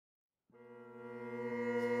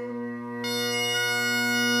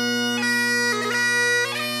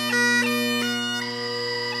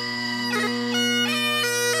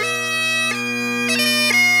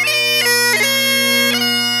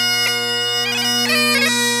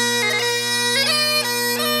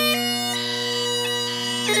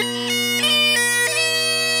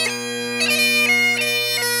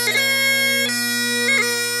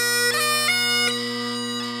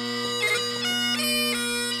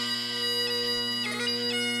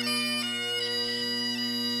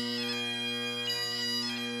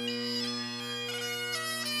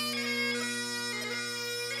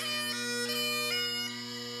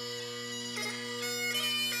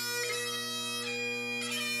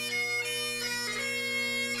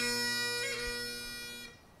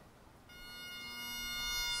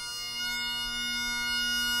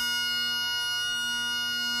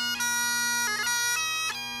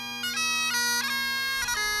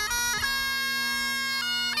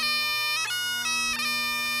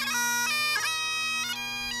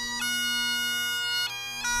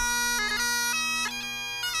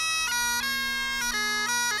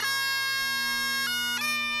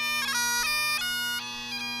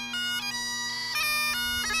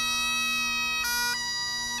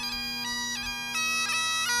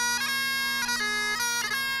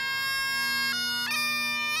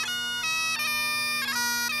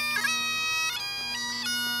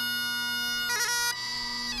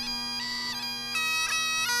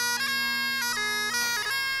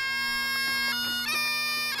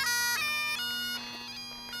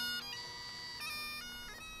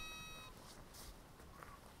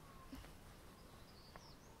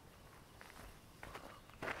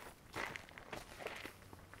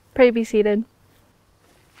Pray be seated.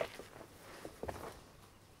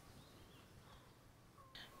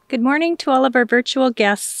 Good morning to all of our virtual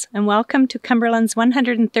guests and welcome to Cumberland's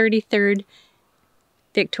 133rd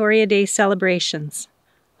Victoria Day celebrations.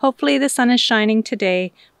 Hopefully the sun is shining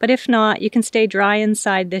today, but if not, you can stay dry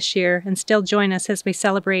inside this year and still join us as we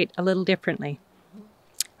celebrate a little differently.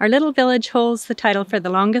 Our little village holds the title for the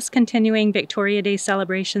longest continuing Victoria Day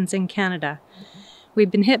celebrations in Canada. We've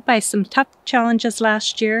been hit by some tough challenges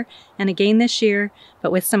last year and again this year, but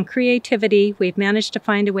with some creativity, we've managed to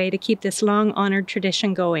find a way to keep this long-honored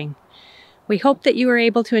tradition going. We hope that you were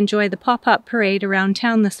able to enjoy the pop-up parade around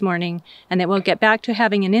town this morning and that we'll get back to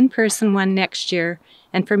having an in-person one next year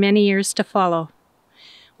and for many years to follow.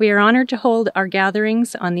 We are honored to hold our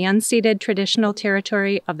gatherings on the unceded traditional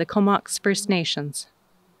territory of the Comox First Nations.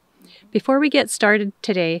 Before we get started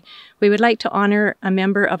today, we would like to honor a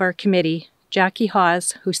member of our committee, Jackie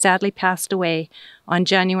Hawes, who sadly passed away on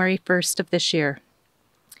January 1st of this year.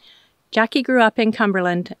 Jackie grew up in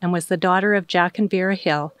Cumberland and was the daughter of Jack and Vera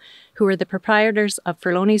Hill, who were the proprietors of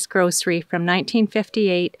Furloney's Grocery from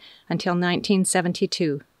 1958 until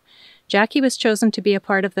 1972. Jackie was chosen to be a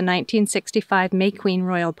part of the 1965 May Queen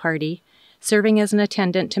Royal Party, serving as an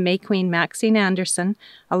attendant to May Queen Maxine Anderson,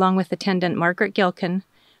 along with attendant Margaret Gilkin,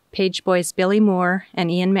 Page Boys Billy Moore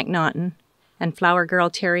and Ian McNaughton, and flower girl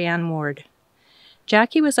Terry Ann Ward.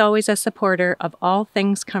 Jackie was always a supporter of all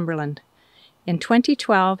things Cumberland. In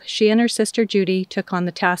 2012, she and her sister Judy took on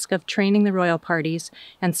the task of training the royal parties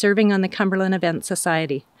and serving on the Cumberland Event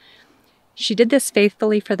Society. She did this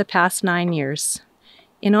faithfully for the past 9 years.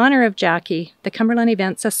 In honor of Jackie, the Cumberland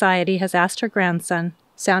Event Society has asked her grandson,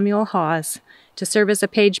 Samuel Hawes, to serve as a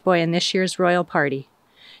page boy in this year's royal party.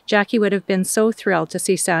 Jackie would have been so thrilled to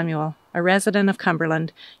see Samuel, a resident of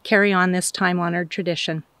Cumberland, carry on this time-honored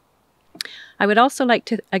tradition. I would also like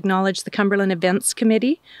to acknowledge the Cumberland Events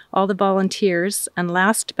Committee, all the volunteers, and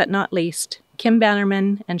last but not least, Kim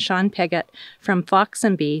Bannerman and Sean Peggott from Fox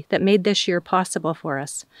and Bee that made this year possible for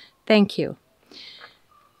us. Thank you.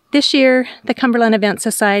 This year, the Cumberland Event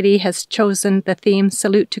Society has chosen the theme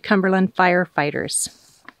Salute to Cumberland Firefighters.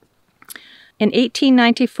 In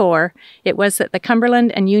 1894, it was that the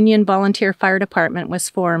Cumberland and Union Volunteer Fire Department was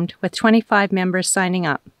formed with 25 members signing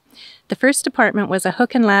up. The first department was a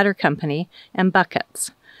hook and ladder company and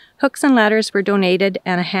buckets. Hooks and ladders were donated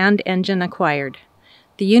and a hand engine acquired.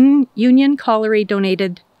 The Union Colliery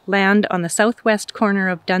donated land on the southwest corner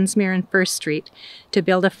of Dunsmuir and First Street to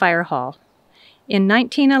build a fire hall. In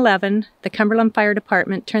 1911, the Cumberland Fire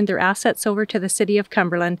Department turned their assets over to the City of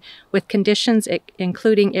Cumberland with conditions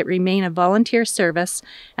including it remain a volunteer service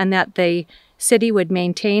and that the City would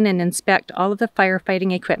maintain and inspect all of the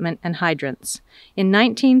firefighting equipment and hydrants. In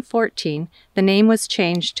 1914, the name was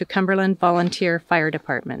changed to Cumberland Volunteer Fire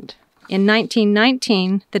Department. In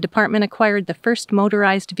 1919, the department acquired the first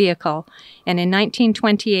motorized vehicle and in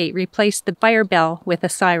 1928 replaced the fire bell with a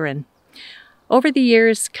siren. Over the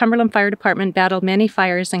years, Cumberland Fire Department battled many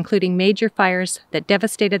fires, including major fires that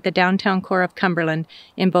devastated the downtown core of Cumberland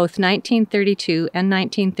in both 1932 and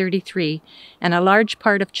 1933, and a large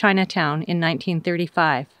part of Chinatown in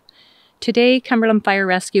 1935. Today, Cumberland Fire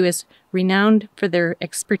Rescue is renowned for their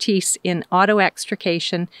expertise in auto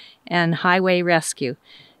extrication and highway rescue,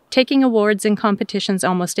 taking awards in competitions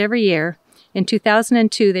almost every year. In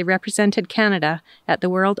 2002, they represented Canada at the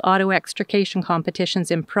World Auto Extrication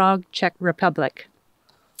Competitions in Prague, Czech Republic.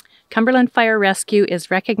 Cumberland Fire Rescue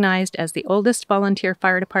is recognized as the oldest volunteer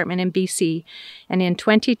fire department in BC, and in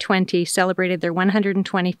 2020 celebrated their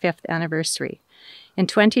 125th anniversary. In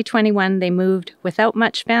 2021, they moved, without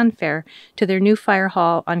much fanfare, to their new fire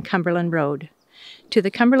hall on Cumberland Road. To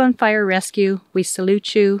the Cumberland Fire Rescue, we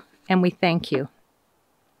salute you and we thank you.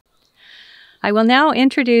 I will now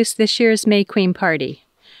introduce this year's May Queen party.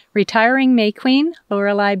 Retiring May Queen,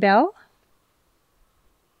 Lorelei Bell.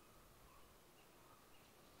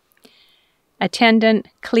 Attendant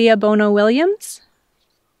Clea Bono Williams.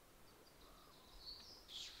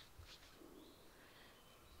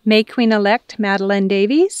 May Queen-elect Madeline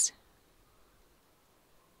Davies.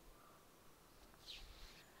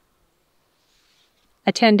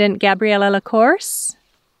 Attendant Gabriella Lacourse.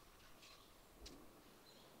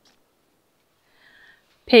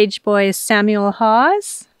 Page boys Samuel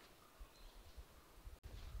Hawes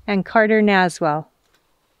and Carter Naswell.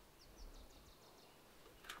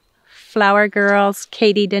 Flower girls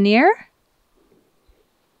Katie Denier,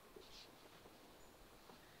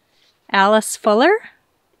 Alice Fuller,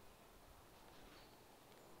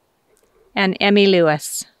 and Emmy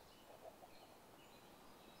Lewis.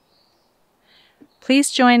 Please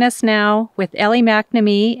join us now with Ellie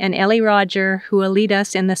McNamee and Ellie Roger, who will lead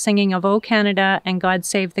us in the singing of O Canada and God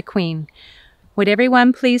Save the Queen. Would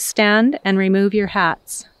everyone please stand and remove your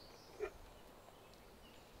hats?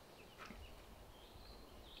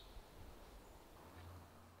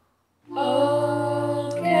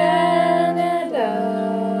 O Canada,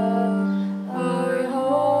 our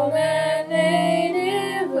home and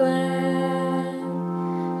native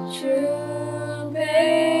land, true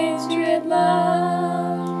patriot love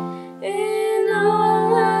in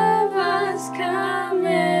all of us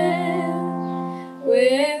command.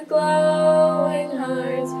 With glowing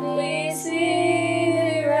hearts we see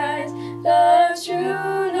thee rise, the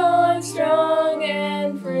true North strong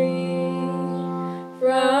and free.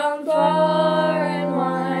 From far and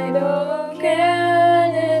wide, O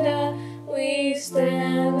Canada, we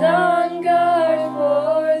stand on guard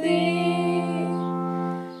for thee.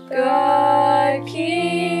 God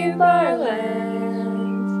keep our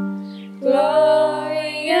land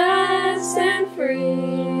glorious and free.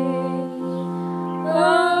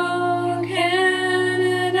 O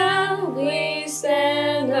Canada, we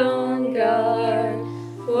stand on guard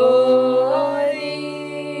for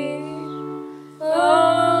thee.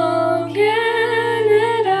 O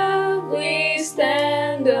Canada, we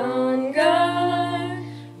stand on guard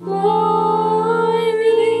for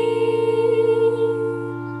thee.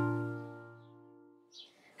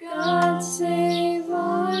 God save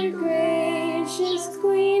our gracious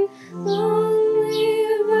Queen, long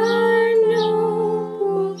live our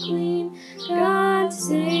noble Queen. God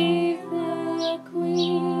save the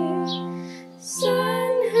Queen,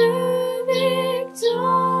 Son her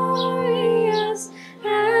victorious,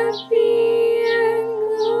 happy and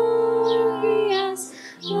glorious,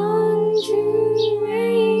 long to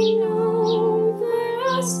reign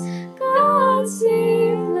over us. God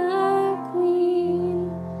save the Queen.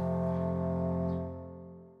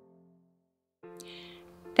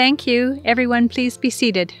 Thank you. Everyone, please be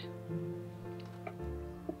seated.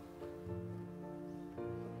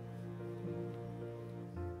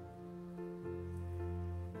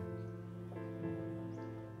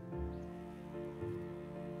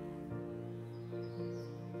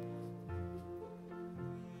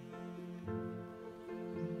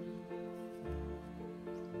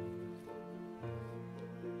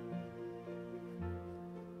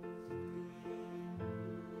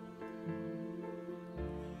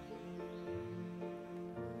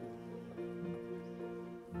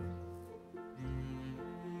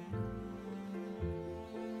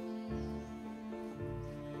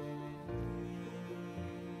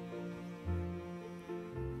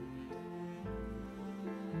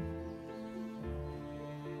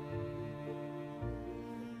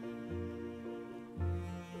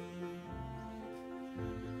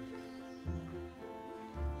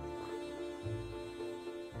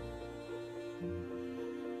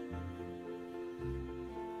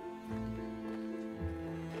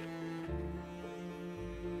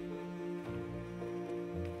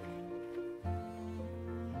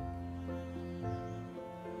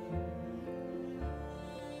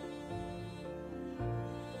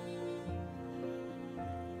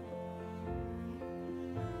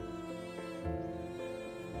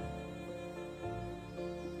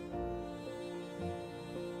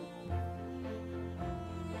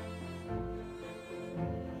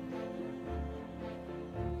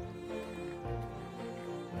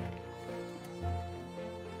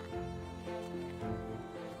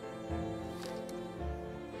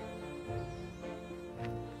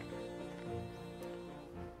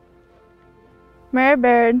 Mayor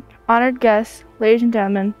Baird, honored guests, ladies and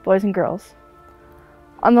gentlemen, boys and girls.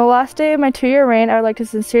 On the last day of my 2-year reign, I would like to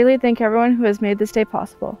sincerely thank everyone who has made this day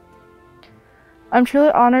possible. I'm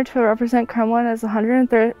truly honored to represent Cumberland as the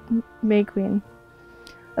 103rd May Queen.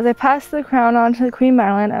 As I pass the crown on to Queen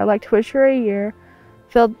Madeline, I would like to wish her a year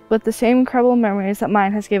filled with the same incredible memories that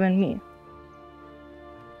mine has given me.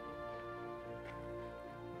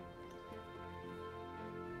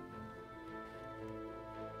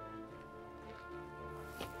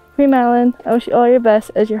 Queen Madeline, I wish you all your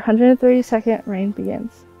best as your 132nd reign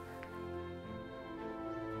begins.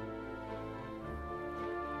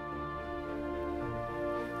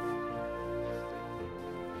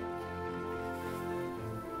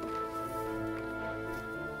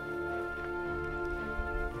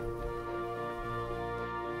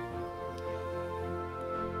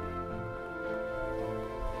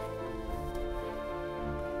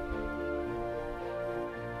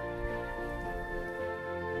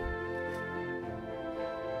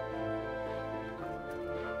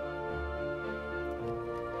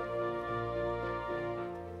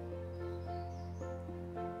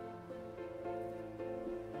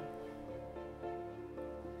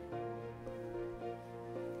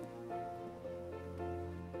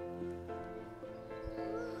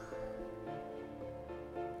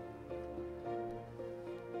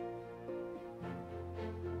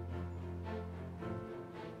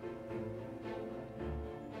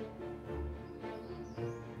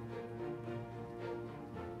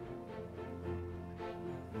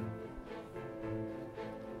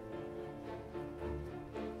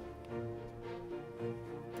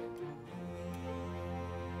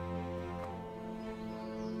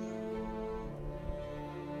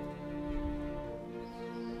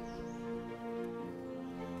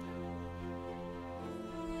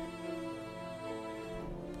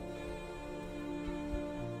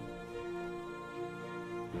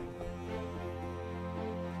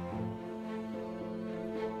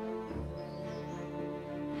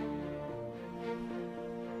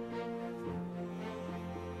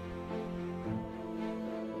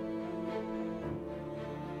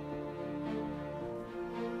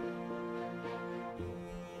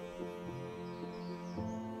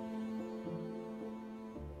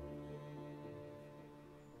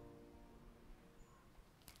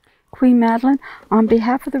 Queen Madeline, on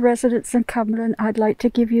behalf of the residents in Cumberland, I'd like to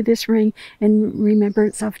give you this ring in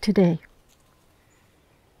remembrance of today.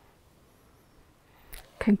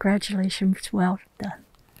 Congratulations, well done.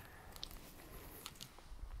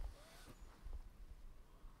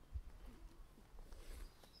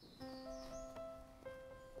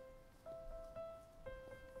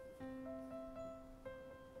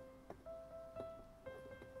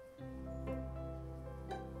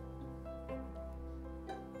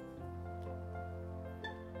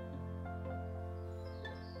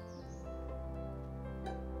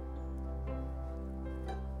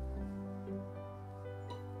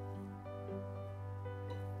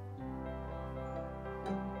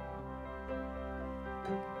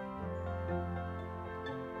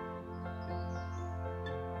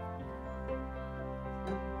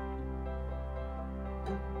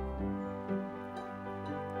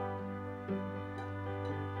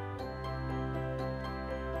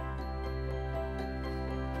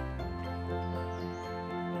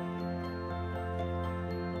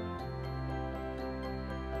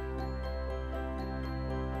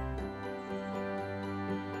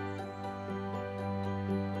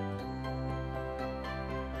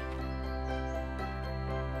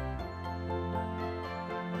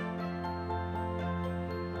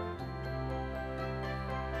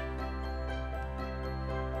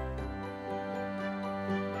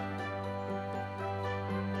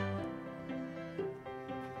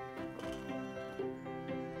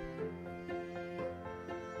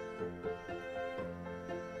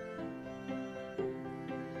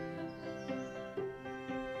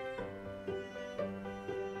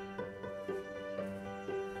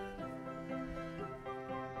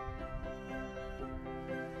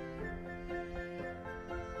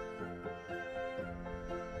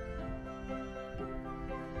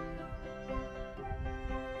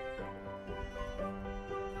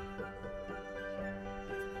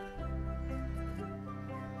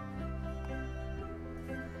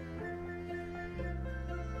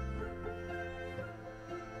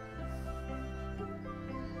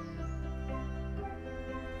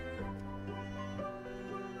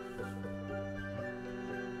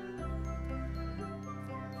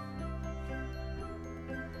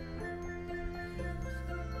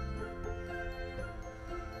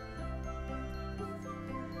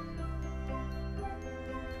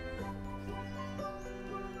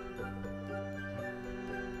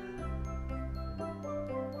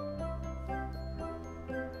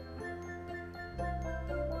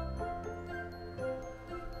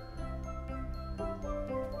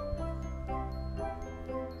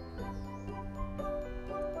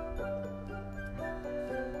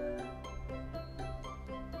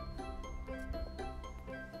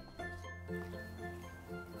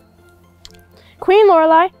 Queen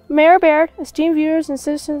Lorelei, Mayor Baird, esteemed viewers and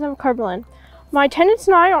citizens of Cumberland. My attendants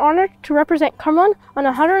and I are honored to represent Cumberland on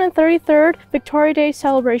the 133rd Victoria Day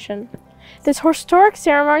celebration. This historic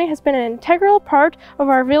ceremony has been an integral part of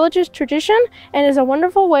our village's tradition and is a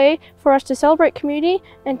wonderful way for us to celebrate community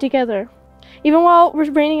and together, even while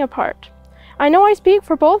remaining apart. I know I speak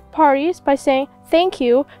for both parties by saying thank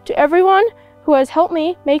you to everyone who has helped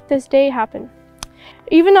me make this day happen.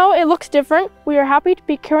 Even though it looks different, we are happy to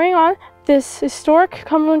be carrying on this historic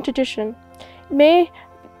Cumberland tradition. May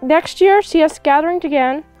next year see us gathering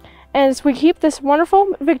again as we keep this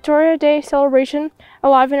wonderful Victoria Day celebration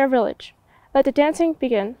alive in our village. Let the dancing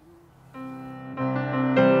begin.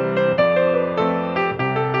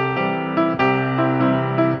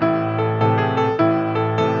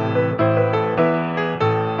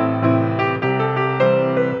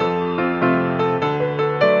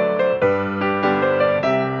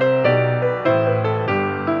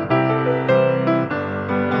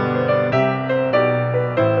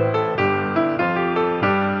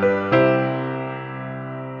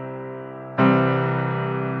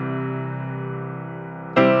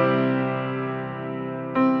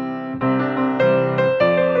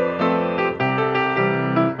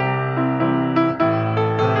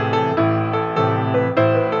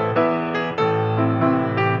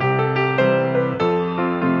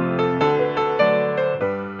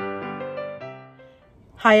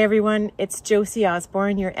 Hi everyone, it's Josie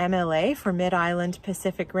Osborne, your MLA for Mid-Island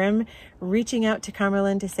Pacific Rim, reaching out to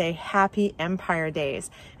Cumberland to say Happy Empire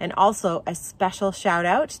Days, and also a special shout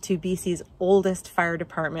out to BC's oldest fire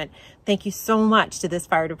department. Thank Thank you so much to this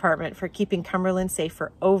fire department for keeping Cumberland safe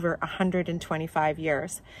for over 125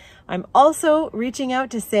 years. I'm also reaching out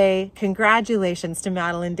to say congratulations to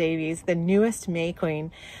Madeline Davies, the newest May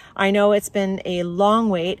Queen. I know it's been a long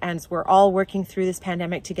wait as we're all working through this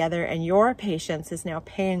pandemic together, and your patience is now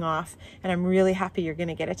paying off, and I'm really happy you're going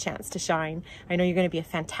to get a chance to shine. I know you're going to be a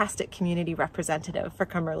fantastic community representative for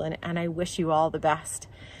Cumberland, and I wish you all the best.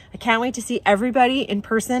 I can't wait to see everybody in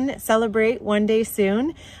person celebrate one day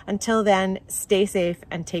soon. Until then, stay safe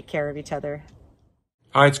and take care of each other.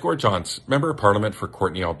 Hi, it's Gord Johns, Member of Parliament for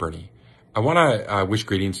Courtenay, Alberni. I want to wish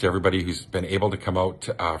greetings to everybody who's been able to come out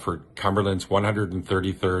for Cumberland's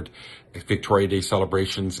 133rd Victoria Day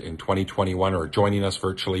celebrations in 2021 or joining us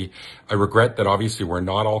virtually. I regret that obviously we're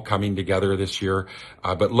not all coming together this year,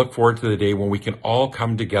 but look forward to the day when we can all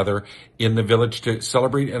come together in the village to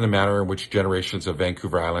celebrate in the manner in which generations of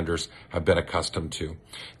Vancouver Islanders have been accustomed to.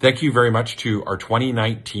 Thank you very much to our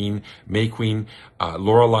 2019 May Queen,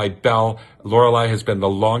 Lorelei Bell. Lorelei has been the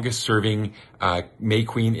longest serving May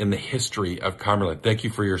Queen in the history of Cumberland. Thank you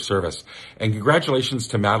for your service. And congratulations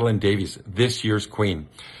to Madeline Davies, this year's Queen.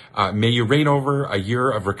 May you reign over a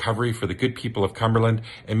year of recovery for the good people of Cumberland,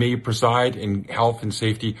 and may you preside in health and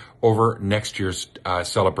safety over next year's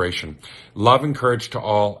celebration. Love and courage to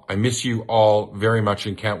all. I miss you all very much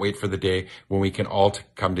and can't wait for the day when we can all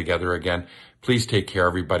come together again. Please take care,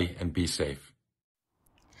 everybody, and be safe.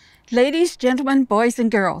 Ladies, gentlemen, boys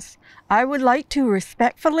and girls, I would like to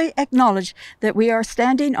respectfully acknowledge that we are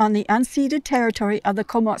standing on the unceded territory of the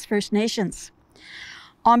Comox First Nations.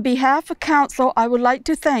 On behalf of Council, I would like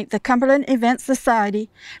to thank the Cumberland Event Society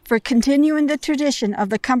for continuing the tradition of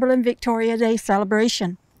the Cumberland Victoria Day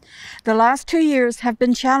celebration. The last 2 years have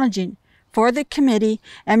been challenging for the committee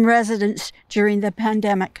and residents during the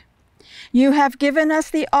pandemic. You have given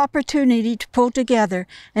us the opportunity to pull together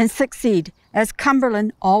and succeed, as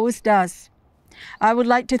Cumberland always does. I would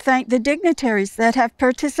like to thank the dignitaries that have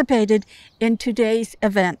participated in today's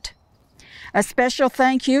event. A special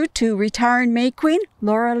thank you to retiring May Queen,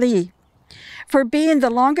 Laura Lee, for being the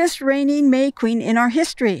longest reigning May Queen in our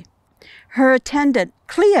history. Her attendant,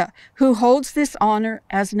 Clea, who holds this honor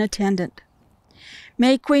as an attendant.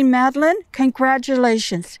 May Queen Madeline,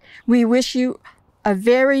 congratulations. We wish you a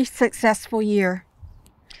very successful year.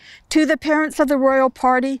 To the parents of the Royal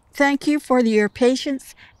Party, thank you for your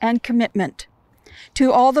patience and commitment.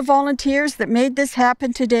 To all the volunteers that made this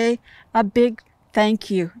happen today, a big thank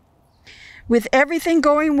you. With everything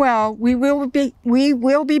going well, we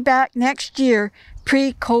will be back next year,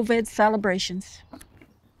 pre-COVID celebrations.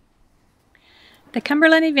 The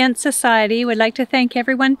Cumberland Event Society would like to thank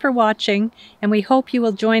everyone for watching, and we hope you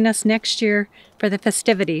will join us next year for the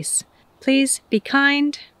festivities. Please be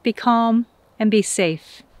kind, be calm, and be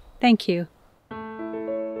safe. Thank you.